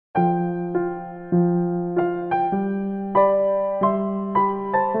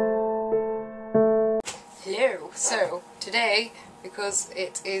So today, because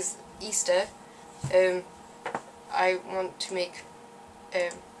it is Easter, I want to make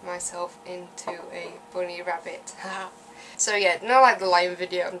myself into a bunny rabbit. So yeah, not like the lion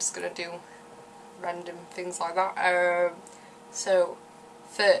video, I'm just gonna do random things like that. So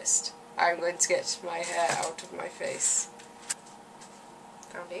first, I'm going to get my hair out of my face.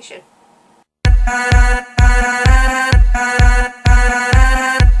 Foundation.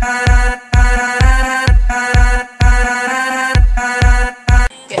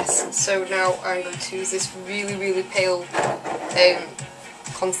 Yes, so now I'm going to use this really pale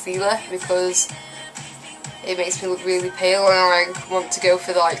concealer because it makes me look really pale, and I want to go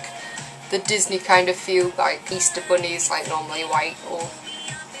for like the Disney kind of feel, like Easter bunnies, like normally white or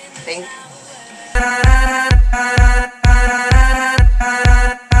pink.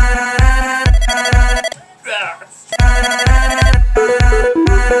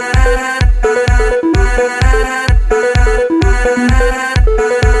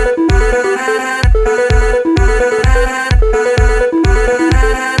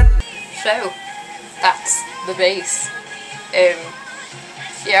 So that's the base.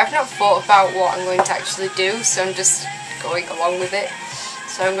 Yeah, I've not thought about what I'm going to actually do, so I'm just going along with it.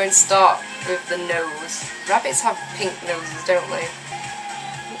 So I'm going to start with the nose. Rabbits have pink noses, don't they?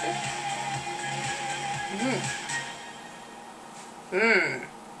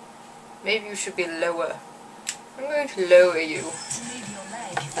 Maybe you should be lower. I'm going to lower you.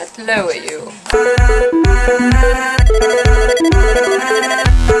 Let's lower you.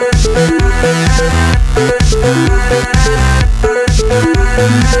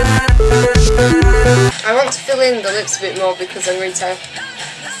 I want to fill in the lips a bit more because I'm going to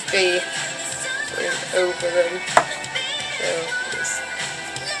be going over them. So just...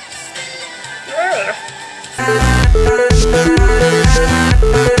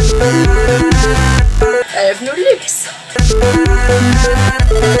 I have no lips.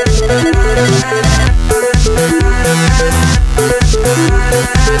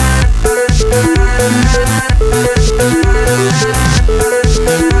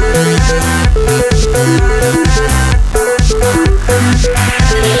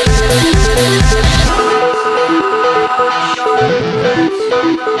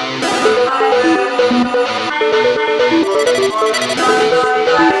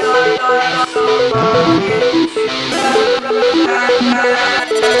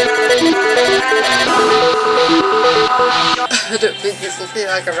 I don't think this will feel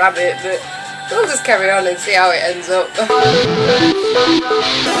like a rabbit, but we'll just carry on and see how it ends up.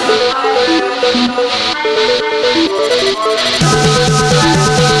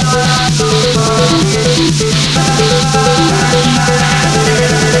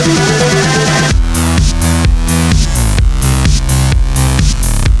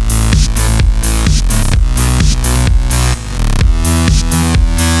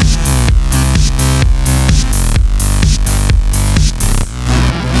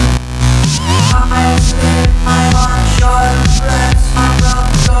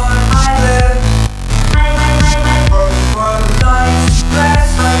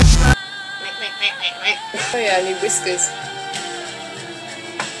 Oh yeah, I need whiskers.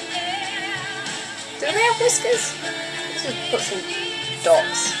 Do they have whiskers? Let's just put some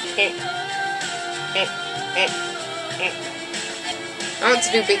dots. I want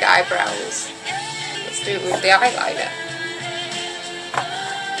to do big eyebrows. Let's do it with the eyeliner.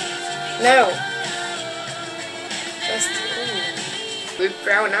 No! Let's do with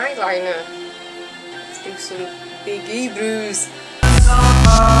brown eyeliner. Let's do some big eyebrows.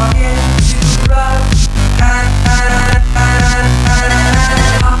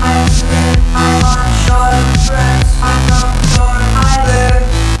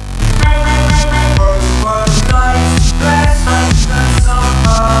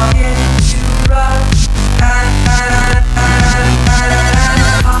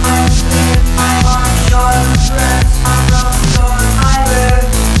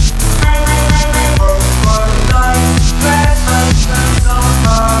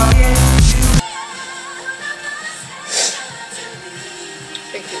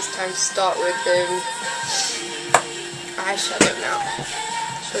 Time to start with eyeshadow now.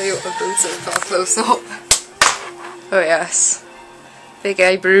 Show you what my boots look like close up. Oh yes, big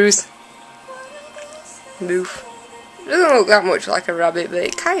eyebrows. Move. It doesn't look that much like a rabbit, but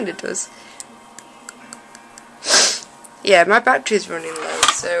it kind of does. Yeah, my battery's running low,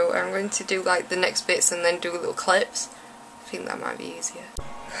 so I'm going to do like the next bits and then do little clips. I think that might be easier.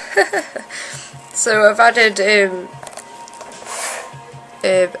 So I've added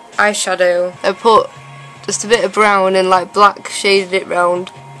eyeshadow. I put just a bit of brown and like black, shaded it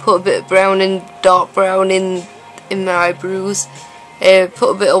round. Put a bit of brown and dark brown in in my eyebrows,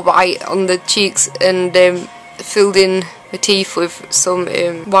 put a bit of white on the cheeks, and filled in my teeth with some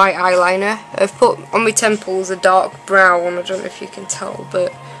white eyeliner. I've put on my temples a dark brown. I don't know if you can tell,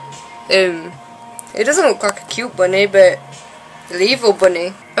 but it doesn't look like a cute bunny, but an evil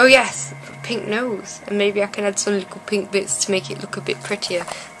bunny. Oh yes, pink nose, and maybe I can add some little pink bits to make it look a bit prettier.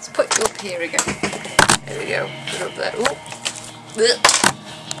 Let's put you up here again. There we go. Put it up there. Ooh.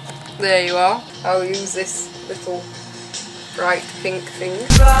 There you are. I'll use this little bright pink thing.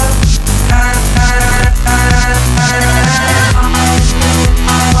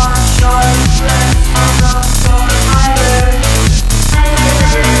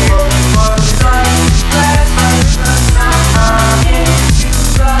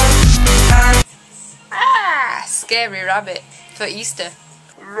 Ah, scary rabbit for Easter.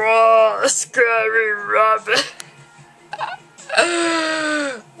 Raw, scary rabbit.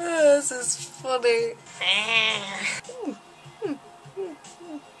 This is funny.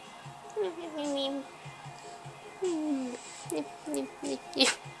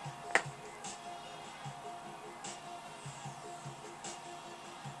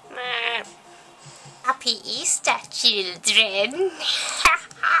 Happy Easter, children.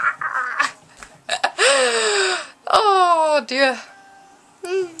 Oh dear.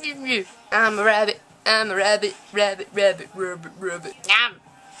 I'm a rabbit. I'm a rabbit. Rabbit, rabbit, rabbit, rabbit. Yum.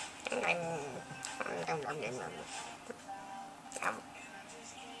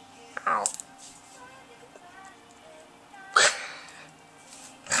 Ow.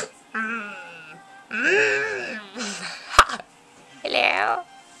 Hello,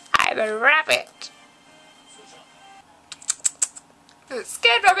 I'm a rabbit.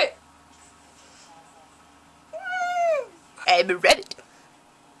 Scared rabbit. I'm a rabbit.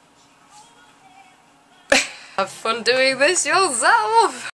 Have fun doing this yourself.